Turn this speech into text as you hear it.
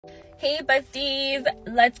Hey besties,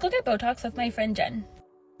 let's go get Botox with my friend Jen.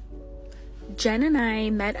 Jen and I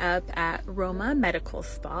met up at Roma Medical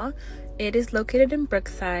Spa. It is located in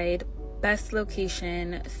Brookside. Best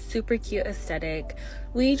location, super cute aesthetic.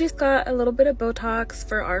 We just got a little bit of Botox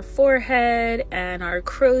for our forehead and our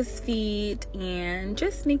crow's feet and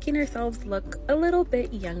just making ourselves look a little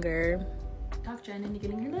bit younger. Talk Jen into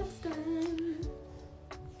getting your lips done.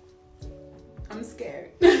 I'm scared.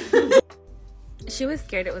 She was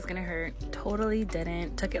scared it was gonna hurt. Totally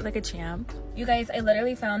didn't. Took it like a champ. You guys, I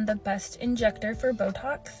literally found the best injector for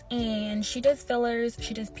Botox, and she does fillers,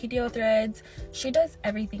 she does PDO threads, she does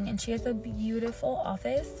everything, and she has a beautiful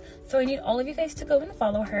office. So I need all of you guys to go and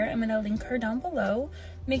follow her. I'm gonna link her down below.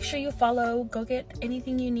 Make sure you follow, go get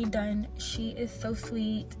anything you need done. She is so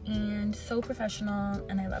sweet and so professional,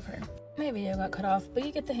 and I love her. My video got cut off, but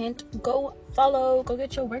you get the hint. Go follow, go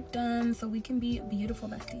get your work done so we can be beautiful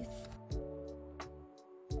besties.